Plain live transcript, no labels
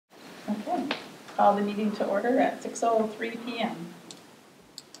Okay, call the meeting to order at 6:03 p.m.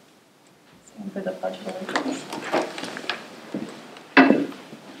 Stand for the Pledge of Allegiance.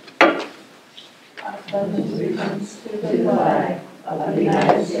 I pledge allegiance to the flag of the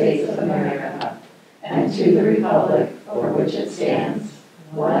United States of America and to the republic for which it stands,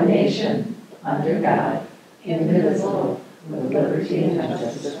 one nation, under God, indivisible, with liberty and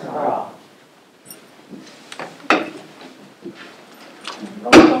justice for all.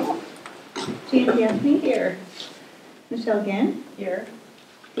 Roll call. James Gaffney here. Michelle Ginn. Here.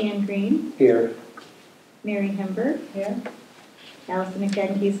 Dan Green. Here. Mary Hemberg. Here. Allison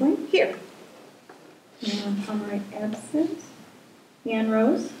McFadden-Kiesling. Here. Nan Pomeroy absent. Ann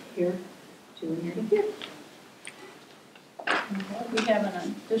Rose. Here. Julie Meredith here. We have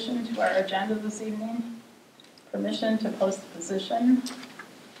an addition to our agenda this evening. Permission to post the position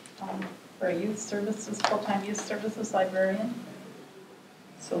for a youth services, full-time youth services librarian.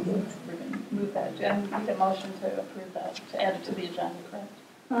 So we're going to move that. Do I need a motion to approve that, to add it to the agenda, correct?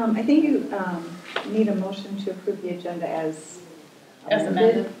 I think you need a motion to approve the agenda as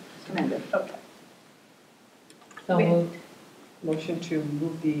amended. Amended. Okay. So moved. Motion to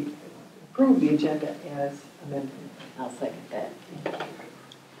approve the agenda as amended. I'll second that.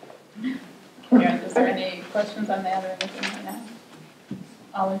 Karen, is there any questions on that or anything right now?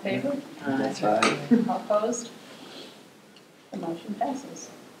 All in favor? Aye. All opposed? The motion passes.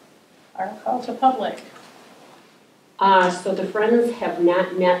 Our call to public. So the Friends have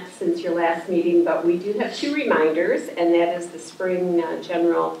not met since your last meeting, but we do have two reminders, and that is the spring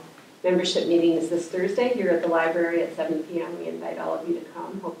general membership meeting is this Thursday here at the library at 7 p.m. We invite all of you to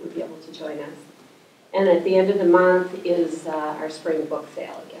come. Hope you'll be able to join us. And at the end of the month is our spring book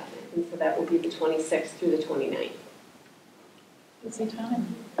sale again. And so that will be the 26th through the 29th. Busy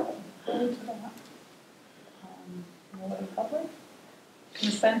time. Forward to that. No other public?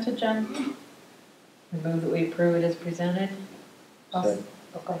 Consent agenda. I move that we approve it as presented. Second.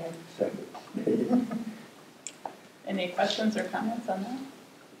 Oh, go ahead. Second. Any questions or comments on that?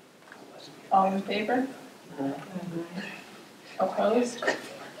 All in favor? Opposed? Go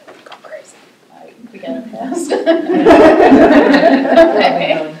crazy. We got it passed.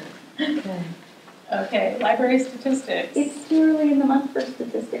 Okay. Okay, library statistics. It's too early in the month for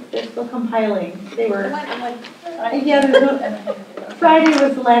statistics. They're still compiling. They were. Yeah, Friday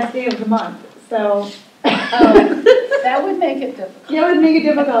was the last day of the month, so. that would make it difficult. Yeah, it would make it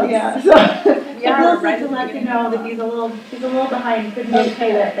difficult, yeah. So, Yeah, Bill said to let you know that he's a little behind, couldn't really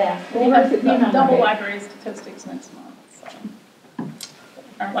pay that fast. We'll have double library statistics next month, so.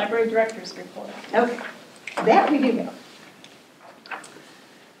 Our library director's report. Okay, that we do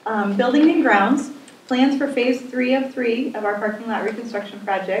have. Building and grounds, plans for phase 3 of our parking lot reconstruction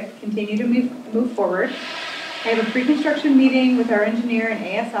project continue to move forward. I have a pre-construction meeting with our engineer and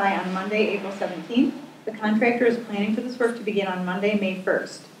ASI on Monday, April 17th. The contractor is planning for this work to begin on Monday, May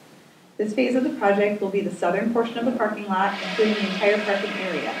 1st. This phase of the project will be the southern portion of the parking lot, including the entire parking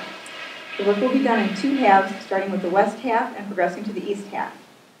area. The work will be done in 2 halves, starting with the west half and progressing to the east half.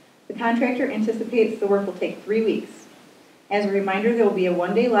 The contractor anticipates the work will take 3 weeks. As a reminder, there will be a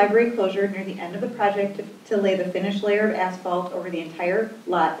 1-day library closure near the end of the project to lay the finished layer of asphalt over the entire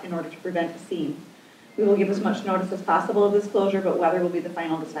lot in order to prevent a seam. We will give as much notice as possible of this closure, but weather will be the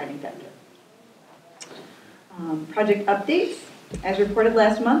final deciding factor. Project updates. As reported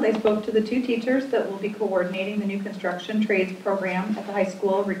last month, I spoke to the 2 teachers that will be coordinating the new construction trades program at the high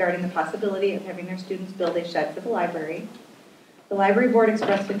school regarding the possibility of having their students build a shed for the library. The library board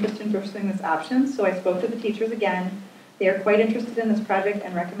expressed interest in pursuing this option, so I spoke to the teachers again. They are quite interested in this project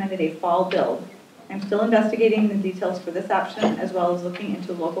and recommended a fall build. I'm still investigating the details for this option, as well as looking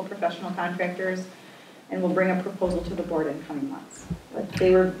into local professional contractors, and will bring a proposal to the board in coming months. But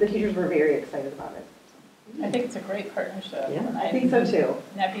the teachers were very excited about it. I think it's a great partnership. Yeah, I think so too.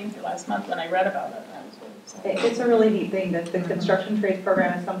 That being through last month when I read about it, I was really excited. It's a really neat thing that the construction trades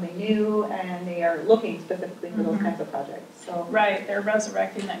program is something new, and they are looking specifically for those kinds of projects. So, Right, they're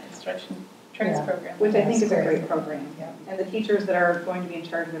resurrecting that construction trades program. which I think is a great program. Yeah. And the teachers that are going to be in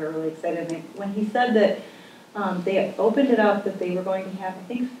charge of it are really excited. And when he said that they opened it up, that they were going to have, I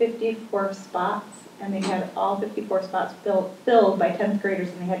think, 54 spots, and they had all 54 spots filled by 10th graders,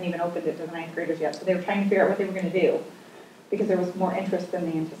 and they hadn't even opened it to the 9th graders yet. So they were trying to figure out what they were going to do, because there was more interest than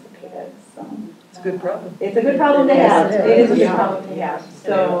they anticipated. So It's a good problem. it's a good problem to have. Yes, It is a good yeah. problem to have.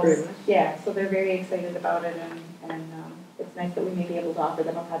 So yeah, so they're very excited about it, and it's nice that we may be able to offer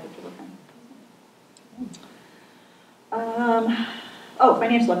them a project to work on.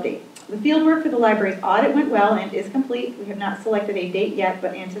 Financial update. The field work for the library's audit went well and is complete. We have not selected a date yet,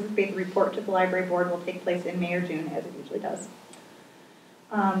 but anticipate the report to the library board will take place in May or June, as it usually does.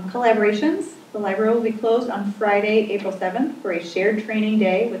 Collaborations. The library will be closed on Friday, April 7th for a shared training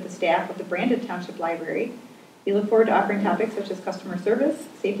day with the staff of the Brandon Township Library. We look forward to offering topics such as customer service,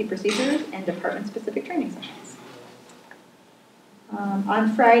 safety procedures, and department-specific training sessions.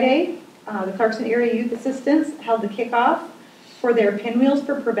 On Friday, the Clarkson Area Youth Assistants held the kickoff for their Pinwheels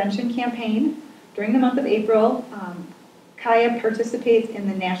for Prevention campaign. During the month of April, Kaya participates in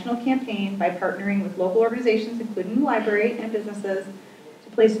the national campaign by partnering with local organizations, including the library and businesses,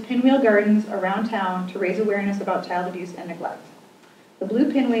 to place pinwheel gardens around town to raise awareness about child abuse and neglect. The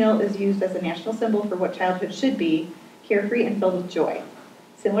blue pinwheel is used as a national symbol for what childhood should be, carefree and filled with joy.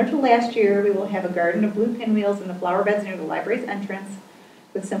 Similar to last year, we will have a garden of blue pinwheels in the flower beds near the library's entrance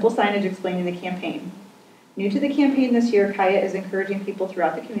with simple signage explaining the campaign. New to the campaign this year, Kaya is encouraging people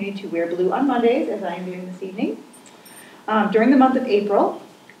throughout the community to wear blue on Mondays, as I am doing this evening. During the month of April,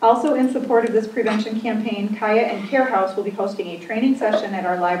 also in support of this prevention campaign, Kaya and Care House will be hosting a training session at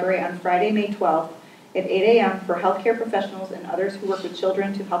our library on Friday, May 12th at 8 a.m. for healthcare professionals and others who work with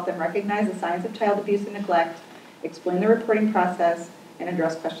children to help them recognize the signs of child abuse and neglect, explain the reporting process, and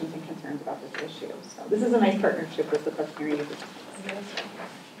address questions and concerns about this issue. So this is a nice partnership with the Clarkson Area Youth Assistants.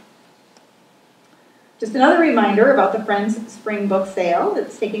 Just another reminder about the Friends Spring Book Sale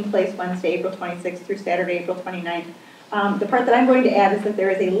that's taking place Wednesday, April 26th through Saturday, April 29th. The part that I'm going to add is that there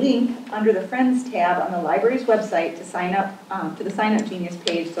is a link under the Friends tab on the library's website to sign up to the Sign Up Genius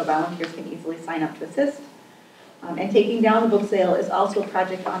page so volunteers can easily sign up to assist. And taking down the book sale is also a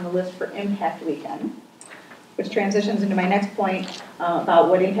project on the list for Impact Weekend, which transitions into my next point about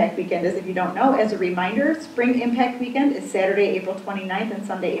what Impact Weekend is. If you don't know, as a reminder, Spring Impact Weekend is Saturday, April 29th and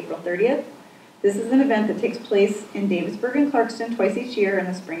Sunday, April 30th. This is an event that takes place in Davidsburg and Clarkston twice each year in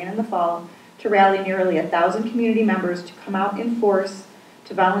the spring and in the fall to rally nearly 1,000 community members to come out in force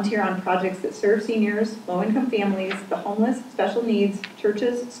to volunteer on projects that serve seniors, low-income families, the homeless, special needs,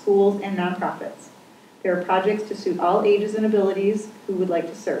 churches, schools, and nonprofits. There are projects to suit all ages and abilities who would like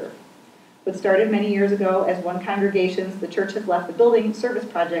to serve. What started many years ago as one congregation, the Church Has Left the Building service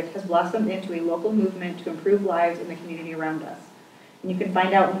project, has blossomed into a local movement to improve lives in the community around us. And you can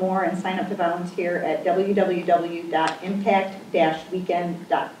find out more and sign up to volunteer at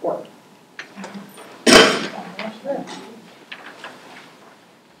www.impact-weekend.org.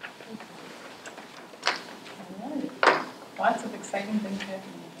 Lots of exciting things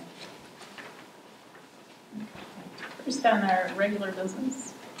happening. First on our regular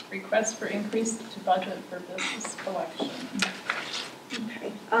business, request for increase to budget for business collection.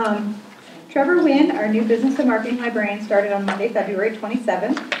 Okay. Trevor Wynn, our new business and marketing librarian, started on Monday, February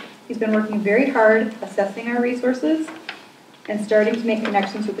 27th. He's been working very hard assessing our resources and starting to make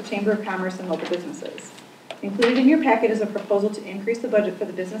connections with the Chamber of Commerce and local businesses. Included in your packet is a proposal to increase the budget for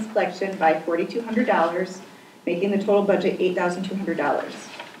the business collection by $4,200, making the total budget $8,200.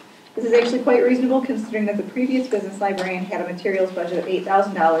 This is actually quite reasonable considering that the previous business librarian had a materials budget of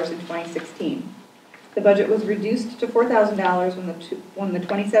 $8,000 in 2016. The budget was reduced to $4,000 when the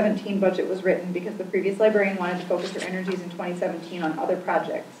 2017 budget was written because the previous librarian wanted to focus her energies in 2017 on other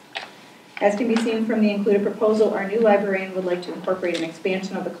projects. As can be seen from the included proposal, our new librarian would like to incorporate an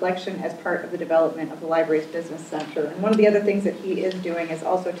expansion of the collection as part of the development of the library's business center. And one of the other things that he is doing is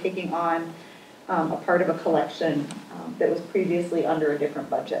also taking on a part of a collection that was previously under a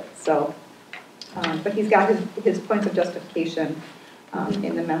different budget. So, but he's got his points of justification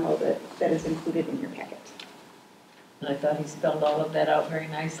in the memo that is included in your packet. I thought he spelled all of that out very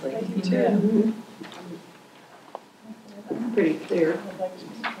nicely. Thank you, too. Pretty clear.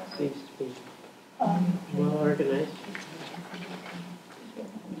 Seems to be well organized.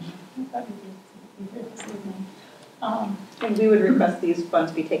 And we would request these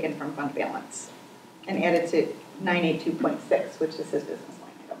funds be taken from fund balance and added to 982.6, which is his business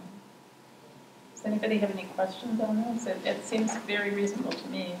line item. Does anybody have any questions on this? It seems very reasonable to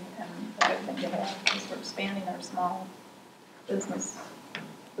me, and a good thing to have, because we're expanding our small businesses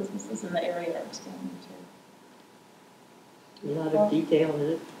in the area are expanding too. A lot of detail in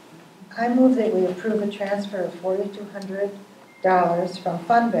it. I move that we approve a transfer of $4,200 from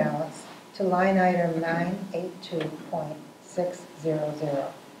fund balance to line item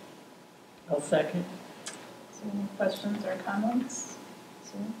 982.600. I'll second. So any questions or comments?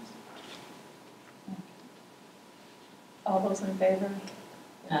 All those in favor?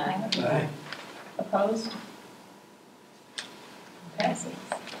 Aye. Opposed? Passes.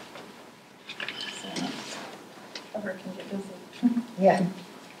 So, Trevor can get busy. Yeah.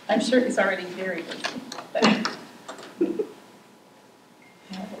 I'm sure he's already very busy. But I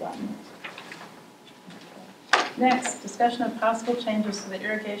have a lot more. Okay. Next, discussion of possible changes to the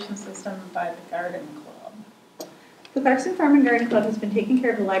irrigation system by the garden club. The Clarkson Farm and Garden Club has been taking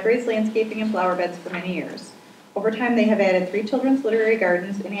care of the library's landscaping and flower beds for many years. Over time, they have added 3 children's literary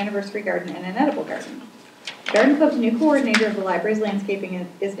gardens, an anniversary garden, and an edible garden. Garden Club's new coordinator of the library's landscaping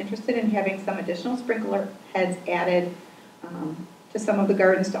is interested in having some additional sprinkler heads added to some of the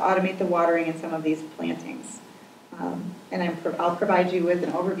gardens to automate the watering in some of these plantings. And I'll provide you with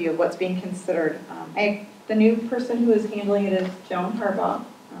an overview of what's being considered. The new person who is handling it is Joan Harbaugh.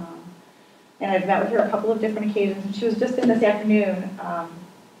 And I've met with her a couple of different occasions, and she was just in this afternoon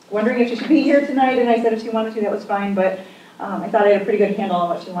wondering if she should be here tonight, and I said if she wanted to, that was fine, but I thought I had a pretty good handle on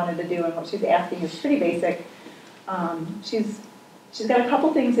what she wanted to do, and what she's asking is pretty basic. She's got a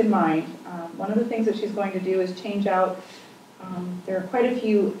couple things in mind. One of the things that she's going to do is change out, there are quite a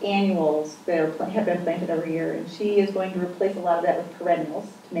few annuals that have been planted every year, and she is going to replace a lot of that with perennials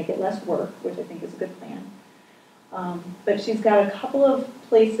to make it less work, which I think is a good plan. But she's got a couple of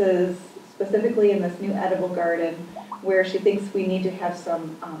places, specifically in this new edible garden, where she thinks we need to have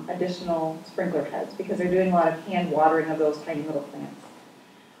some additional sprinkler heads because they're doing a lot of hand watering of those tiny little plants.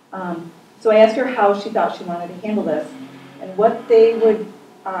 So I asked her how she thought she wanted to handle this, and what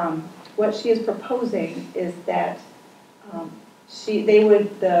she is proposing is that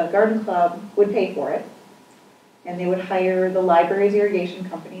the garden club would pay for it, and they would hire the library's irrigation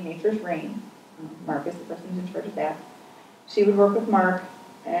company, Nature's Rain. Mark is the person who's in charge of that. She would work with Mark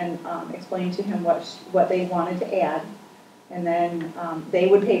and explain to him what they wanted to add, and then they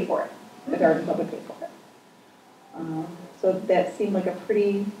would pay for it. The garden club would pay for it. So that seemed like a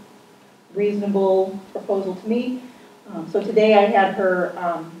pretty reasonable proposal to me. So today I had her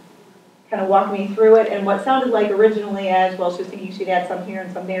kind of walk me through it, and what sounded like originally as, well, she was thinking she'd add some here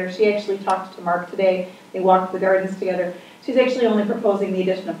and some there. She actually talked to Mark today. They walked the gardens together. She's actually only proposing the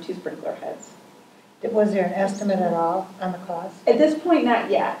addition of 2 sprinkler heads. Was there an estimate at all on the cost? At this point,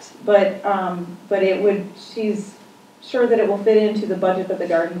 not yet, but it would, she's sure that it will fit into the budget that the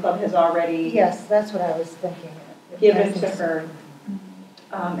garden club has already Yes, that's what I was thinking. given to her.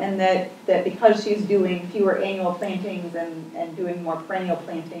 And that because she's doing fewer annual plantings and doing more perennial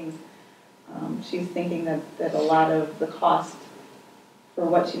plantings, she's thinking that a lot of the cost for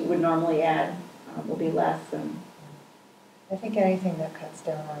what she would normally add will be less. And I think anything that cuts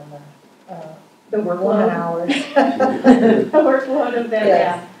down on the woman workload. hours. The workload of that,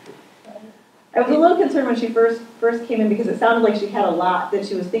 Yes. yeah. I was a little concerned when she first came in because it sounded like she had a lot that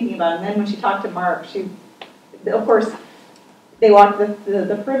she was thinking about. And then when she talked to Mark, of course, they walked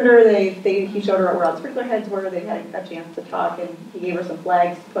the perimeter. He showed her where all the sprinkler heads were. They had a chance to talk, and he gave her some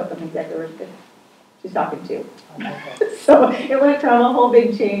flags to put them exactly where she's talking to. Okay. So it went from a whole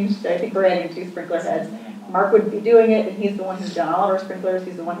big change to, I think we're adding 2 sprinkler heads. Mark would be doing it, and he's the one who's done all of our sprinklers.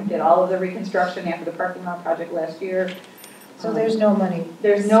 He's the one who did all of the reconstruction after the parking lot project last year. So there's no money?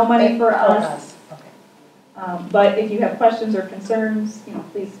 There's no money for us. Okay. But if you have questions or concerns,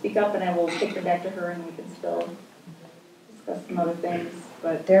 please speak up, and I will take them back to her, and we can still discuss some other things.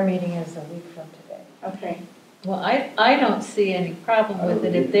 But Their meeting is a week from today. okay. Well, I don't see any problem with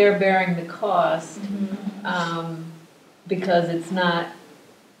it if they're bearing the cost, because it's not,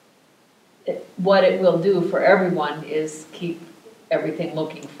 what it will do for everyone is keep everything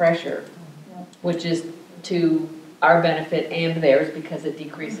looking fresher, which is to our benefit and theirs because it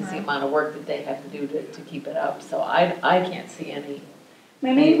decreases the amount of work that they have to do to keep it up. So I can't see any.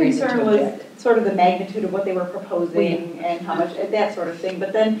 My main reason concern to was object. sort of the magnitude of what they were proposing and how much, that sort of thing.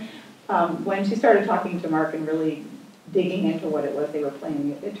 But then when she started talking to Mark and really digging into what it was they were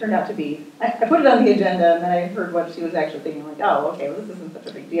planning, it turned out to be, I put it on the agenda and then I heard what she was actually thinking, like, oh, okay, well, this isn't such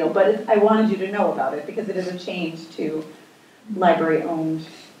a big deal. But I wanted you to know about it because it is a change to library-owned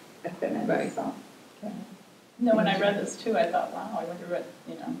equipment. Right. So. No, when I read this too, I thought, wow, I wonder what,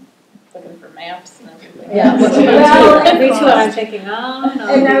 looking for maps and everything. Yeah, Well, me too, I'm thinking, oh, no.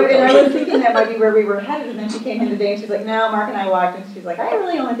 And I was thinking that might be where we were headed, and then she came in today and she's like, no, Mark and I walked, and she's like, I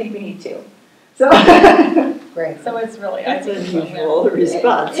really only think we need 2. So. Great. So it's really, I That's think it's a win. unusual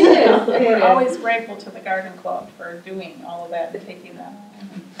response. It is. We're always grateful to the garden club for doing all of that and taking that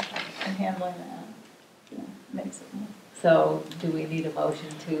and handling that. Makes it. So do we need a motion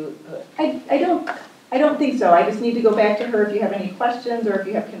to, I don't think so. I just need to go back to her if you have any questions or if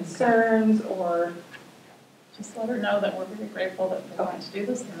you have concerns or. Just let her know that we're very grateful that they want to do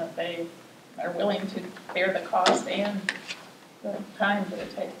this and that they are willing to bear the cost and the time that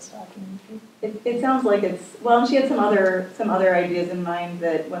it takes talking to people. It sounds like it's, well, and she had some other ideas in mind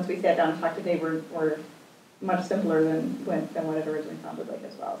that once we sat down and talked today were much simpler than what it originally sounded like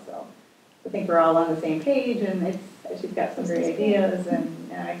as well. So I think we're all on the same page, and she's got some great ideas,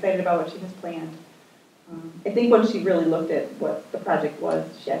 and I'm excited about what she has planned. I think when she really looked at what the project was,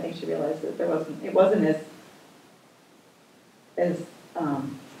 I think she realized that it wasn't as as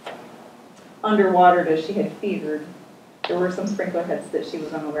underwatered as she had feared. There were some sprinkler heads that she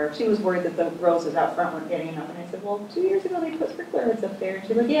was unaware of. She was worried that the roses out front weren't getting enough, and I said, well, 2 years ago they put sprinkler heads up there, and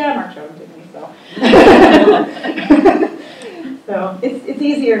she's like, yeah, Mark showed them to me, so. So it's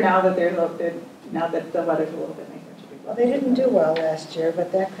easier now that now that the weather's a little bit nicer. Well, they didn't do well last year,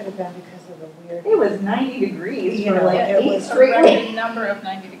 but that could have been because of the weird. It was 90 degrees You for know, like it 8 was straight A weeks. record number of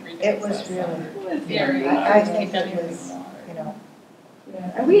 90-degree days. It was last really, summer. It was Very I hard to think keep it anything was, warm. you know,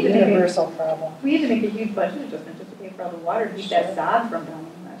 Yeah, and we had to make universal problem. we had to make a huge budget adjustment just to pay for all the water to keep that sod from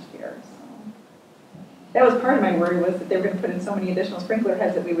dying last year. So that was part of my worry, was that they were going to put in so many additional sprinkler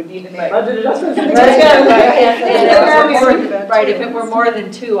heads that we would need to make budget adjustments. Right, if it were more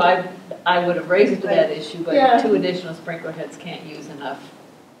than 2, I would have raised that issue, Yeah. but 2 additional sprinkler heads can't use enough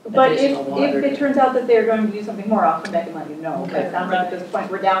But if additional water. it turns out that they're going to do something more, I'll come back and let you know. But Okay. it sounds like at this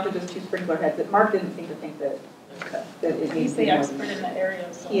point, we're down to just 2 sprinkler heads. That Mark didn't seem to think that it He's needs to the be more expert than in the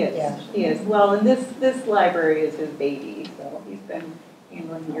area, so. He is, Yeah. he is. Well, and this library is his baby, so he's been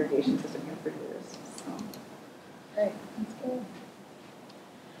handling the irrigation system here for years, so. Great, that's good.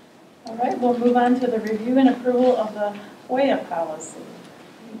 All right, we'll move on to the review and approval of the FOIA policy.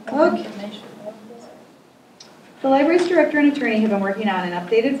 Okay. Information. The library's director and attorney have been working on an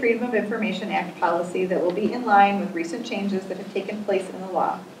updated Freedom of Information Act policy that will be in line with recent changes that have taken place in the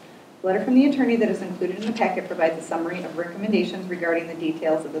law. The letter from the attorney that is included in the packet provides a summary of recommendations regarding the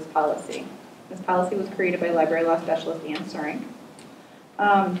details of this policy. This policy was created by library law specialist Ann Soering.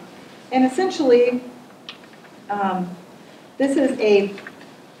 And essentially, this is a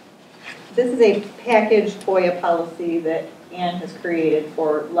packaged FOIA policy that Ann has created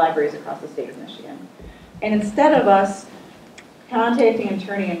for libraries across the state of Michigan. And instead of us contacting an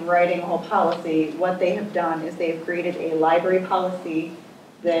attorney and writing a whole policy, what they have done is they have created a library policy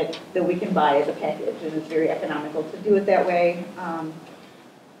that we can buy as a package, and it's very economical to do it that way.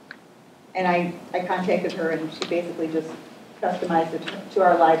 And I contacted her, and she basically just customized it to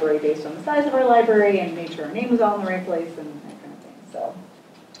our library based on the size of our library and made sure our name was all in the right place and that kind of thing. So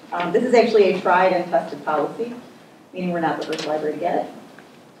this is actually a tried and tested policy, meaning we're not the first library to get it.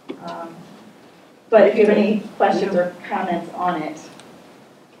 But if you have any questions or comments on it,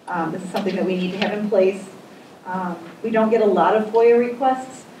 this is something that we need to have in place. We don't get a lot of FOIA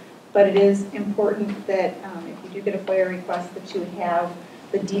requests, but it is important that if you do get a FOIA request, that you have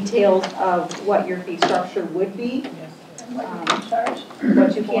the details of what your fee structure would be. And what you can charge.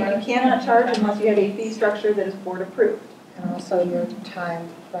 What you cannot charge unless you have a fee structure that is board approved. And also your time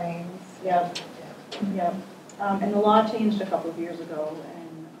frames. Yep. Yep. And the law changed a couple of years ago,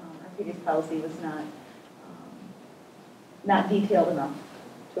 and our previous policy was not detailed enough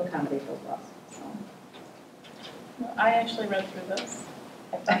to accommodate those laws. So. Well, I actually read through this.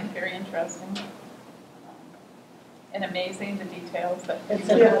 I found it very interesting. And amazing, the details that. It's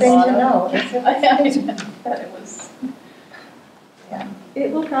you a read good thing lot to of. know. It's a good thing to know. That it was, yeah.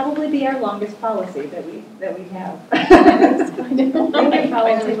 It will probably be our longest policy that we have.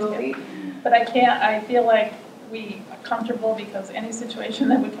 But I feel like we are comfortable because any situation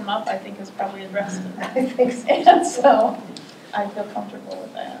that would come up, I think is probably addressed in that. I think so. And so I feel comfortable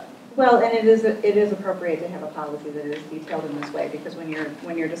with that. Well, and it is appropriate to have a policy that is detailed in this way, because when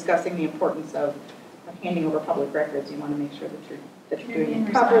you're discussing the importance of handing over public records, you want to make sure that you're doing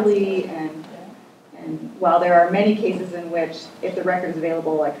it properly. And while there are many cases in which if the record is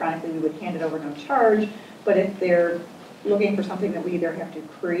available electronically, we would hand it over no charge, but if they're looking for something that we either have to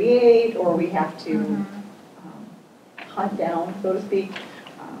create or we have to hunt down, so to speak,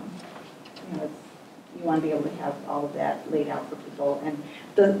 you want to be able to have all of that laid out for people. And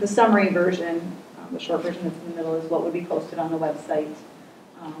the summary version, the short version that's in the middle, is what would be posted on the website.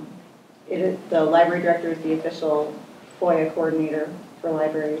 The library director is the official FOIA coordinator for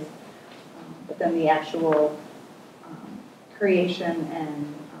libraries, but then the actual creation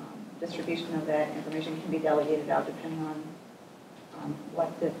and distribution of that information can be delegated out depending on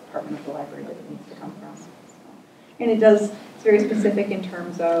what the department of the library that it needs to come from. So, and it's very specific in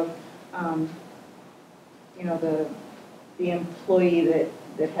terms of the employee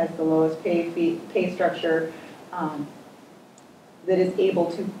that has the lowest pay structure, that is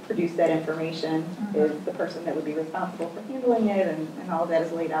able to produce that information is the person that would be responsible for handling it, and all of that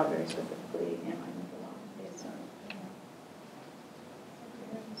is laid out very specifically in line with the law.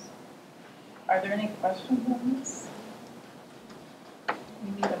 Are there any questions on this? We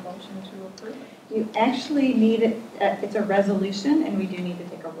need a motion to approve. You actually need it. It's a resolution, and we do need to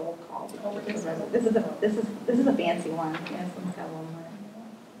take a roll call. Oh, it is. This is a fancy one. Yes, it's got one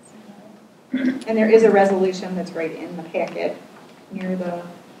more. And there is a resolution that's right in the packet near the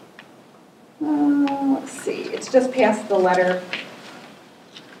Let's see, it's just past the letter.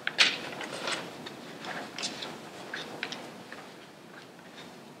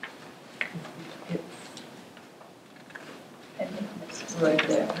 I think this is- Right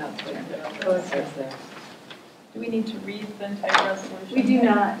there, halfway there. Oh, it's right there. Do we need to read the entire resolution? We do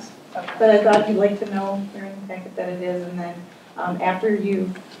not, Okay. but I thought you'd like to know during the packet that it is, and then after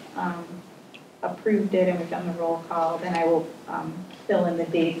you've approved it and we've done the roll call, then I will fill in the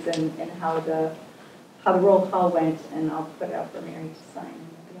dates and how the roll call went, and I'll put it out for Mary to sign. And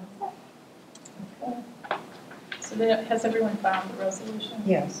we'll be all Okay. So has everyone found the resolution?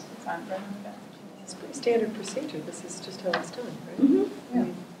 Yes. It's on Brennan Bench. It's pretty standard procedure, this is just how it's done, set. right? Mhm. I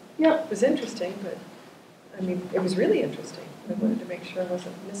mean, Yep. It was interesting, but, I mean, it was really interesting. I wanted to make sure I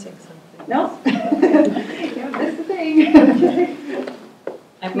wasn't missing something. No? Yeah, that's the thing.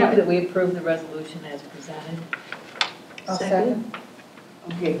 I move that we approve the resolution as presented. I'll second.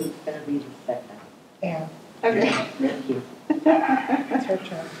 Okay, who's gonna be the second? Ann, Okay. Thank you. it's her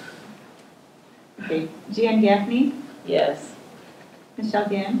turn. Okay, Jan Gaffney, Yes. Michelle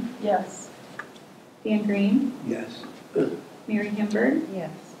Ginn, Yes. Dan Green, Yes. Mary Himberg,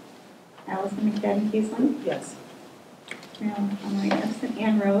 Yes. Allison McFadden Keesling, Yes. Marilyn Conroy absent,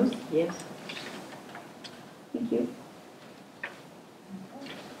 Ann Rose. Yes. Thank you.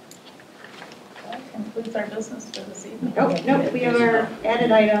 That concludes our business for this evening. Oh, no, we have our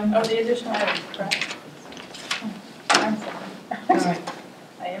added item. Oh, the additional items, correct. Oh, I'm sorry. All right.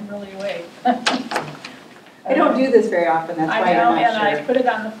 I am really awake. I don't do this very often, that's I why know, I'm and not I sure. put it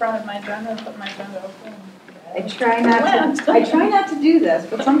on the front of my agenda, put my agenda open. I try not to do this,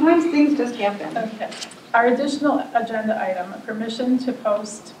 but sometimes things just happen. Okay. Our additional agenda item, permission to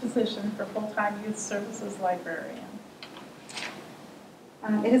post position for full-time youth services librarian.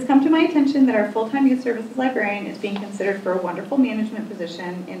 It has come to my attention that our full-time youth services librarian is being considered for a wonderful management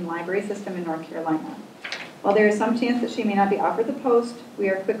position in library system in North Carolina. While there is some chance that she may not be offered the post, we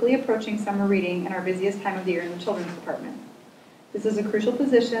are quickly approaching summer reading and our busiest time of the year in the children's department. This is a crucial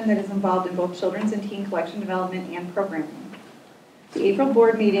position that is involved in both children's and teen collection development and programming. The April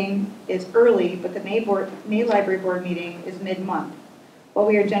board meeting is early, but the May library board meeting is mid-month. While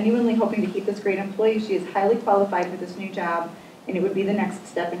we are genuinely hoping to keep this great employee, she is highly qualified for this new job, and it would be the next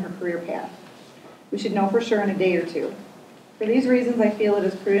step in her career path. We should know for sure in a day or two. For these reasons, I feel it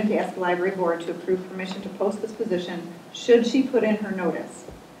is prudent to ask the library board to approve permission to post this position should she put in her notice.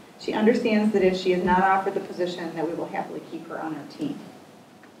 She understands that if she is not offered the position, that we will happily keep her on our team.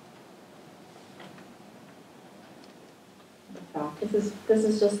 So this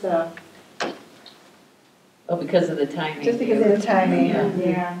is just a, Oh, because of the timing. just because of the timing. Yeah.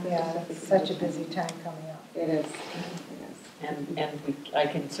 Yeah. Yeah, it's such a busy time coming up. It is. And I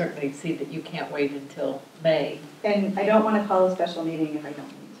can certainly see that you can't wait until May. And I don't want to call a special meeting if I don't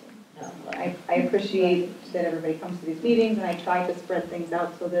need to. No, I appreciate that everybody comes to these meetings, and I try to spread things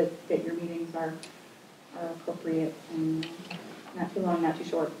out so that your meetings are appropriate and not too long, not too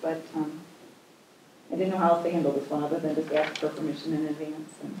short, but I didn't know how else to handle this one other than just ask for permission in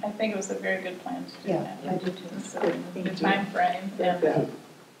advance. And I think it was a very good plan to do Yeah, that. I do too. Considering Thank the you. time frame, Very and good.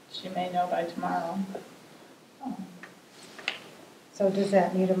 she may know by tomorrow. So does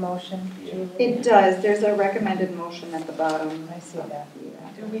that need a motion, Julie? It does, there's a recommended motion at the bottom. I see that.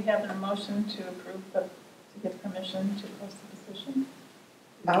 Do we have a motion to approve to give permission to post the position?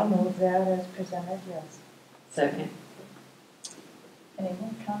 I'll move that as presented, yes. Second. Any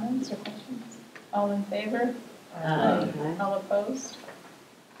more comments or questions? All in favor? Aye. All opposed?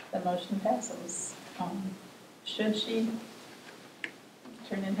 The motion passes. Should she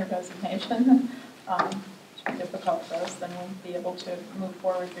turn in her resignation, which would be difficult for us, then we'll be able to move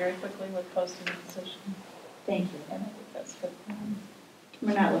forward very quickly with posting the position. Thank you. And I think that's good.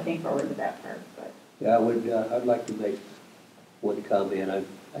 We're not looking forward to that part, but. Yeah, I'd like to make one comment.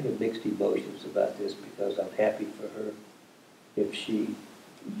 I have mixed emotions about this because I'm happy for her if she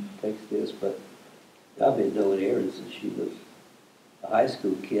takes this, but I've been knowing Erin since she was a high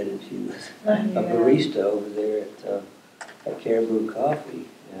school kid, and she was a barista over there at Caribou Coffee,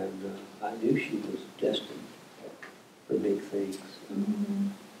 and I knew she was destined for big things.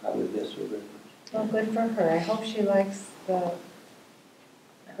 I would miss her very much. Well, good for her. I hope she likes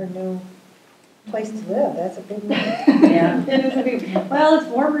her new place to live. That's a big one. Yeah. It is a big, well, it's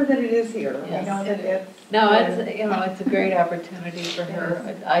warmer than it is here. I Yes. know that it's. No, it's a great opportunity for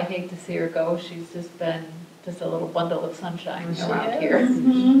her. I hate to see her go. She's just been just a little bundle of sunshine She around is. here.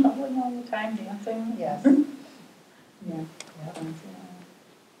 Mhm. Bubbling all the time, dancing. Yes. Yeah.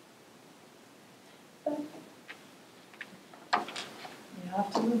 But you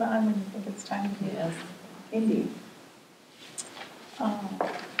have to move on when you think it's time to do Yes. Indeed.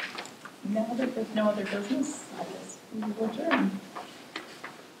 now that there's no other business, I guess we will adjourn.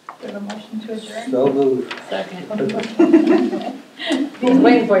 Do we have a motion to adjourn? So moved. Second. I was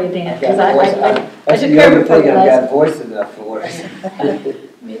waiting for you, Dan, I because got voice, I that's took the care other of it for thing, you I've last. got voice enough for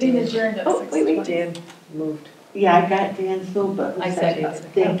it. Meeting adjourned at Oh, wait, 6:20. Dan moved. Yeah, I got Dan still, but. I seconded.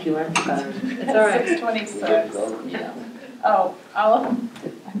 Thank you, I'm sorry. It's all right. 6:26. vote. Yeah. Oh,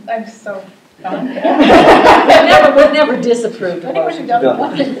 I'm so done. We've never disapproved a Anybody motion.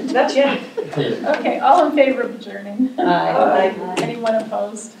 done? Not yet. Okay, all in favor of adjourning? Aye. Anyone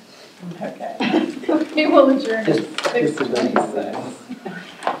opposed? Okay. We will adjourn at Just a minute.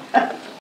 6:26.